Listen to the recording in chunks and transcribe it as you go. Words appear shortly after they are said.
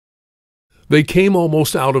They came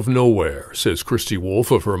almost out of nowhere, says Christi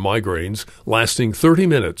Wulf of her migraines, lasting 30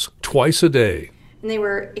 minutes, twice a day. And they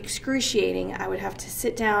were excruciating. I would have to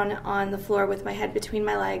sit down on the floor with my head between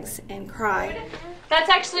my legs and cry. That's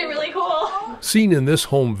actually really cool. Seen in this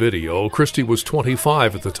home video, Christi was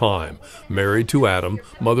 25 at the time, married to Adam,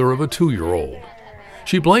 mother of a 2-year-old.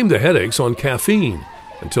 She blamed the headaches on caffeine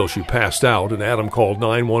until she passed out and Adam called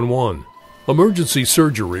 911. Emergency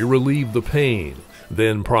surgery relieved the pain.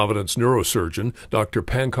 Then Providence neurosurgeon Dr.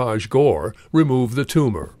 Pankaj Gore removed the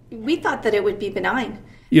tumor. We thought that it would be benign.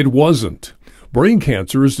 It wasn't. Brain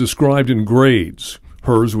cancer is described in grades.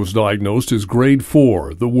 Hers was diagnosed as grade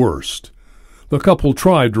 4, the worst. The couple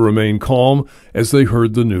tried to remain calm as they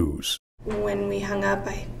heard the news. When we hung up,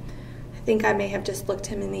 I think I may have just looked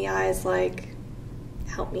him in the eyes like,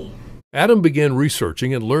 help me. Adam began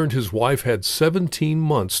researching and learned his wife had 17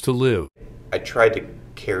 months to live. I tried to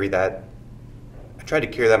carry that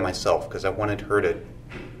myself because I wanted her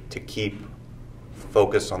to keep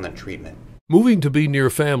focus on the treatment. Moving to be near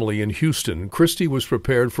family in Houston, Christi was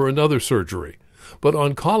prepared for another surgery. But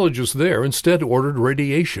oncologists there instead ordered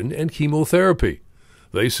radiation and chemotherapy.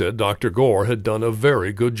 They said Dr. Gore had done a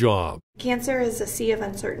very good job. Cancer is a sea of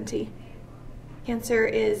uncertainty. Cancer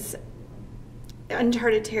is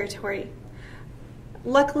uncharted territory.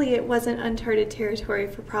 Luckily, it wasn't uncharted territory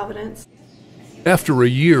for Providence. After a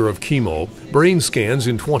year of chemo, brain scans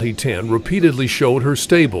in 2010 repeatedly showed her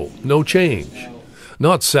stable, no change.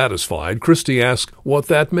 Not satisfied, Christi asked what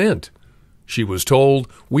that meant. She was told,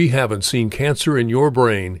 "We haven't seen cancer in your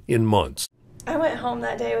brain in months." I went home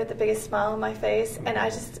that day with the biggest smile on my face, and I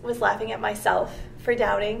just was laughing at myself for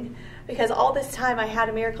doubting, because all this time I had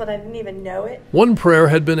a miracle and I didn't even know it. One prayer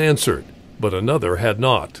had been answered, but another had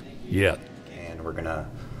not, yet. And we're gonna,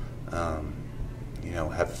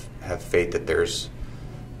 have faith that there's,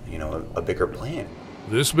 a bigger plan.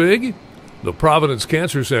 This big? The Providence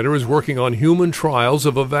Cancer Center is working on human trials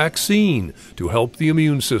of a vaccine to help the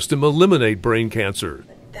immune system eliminate brain cancer.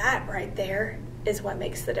 That right there is what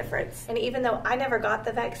makes the difference. And even though I never got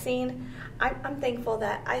the vaccine, I'm thankful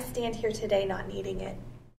that I stand here today not needing it.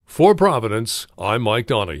 For Providence, I'm Mike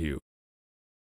Donahue.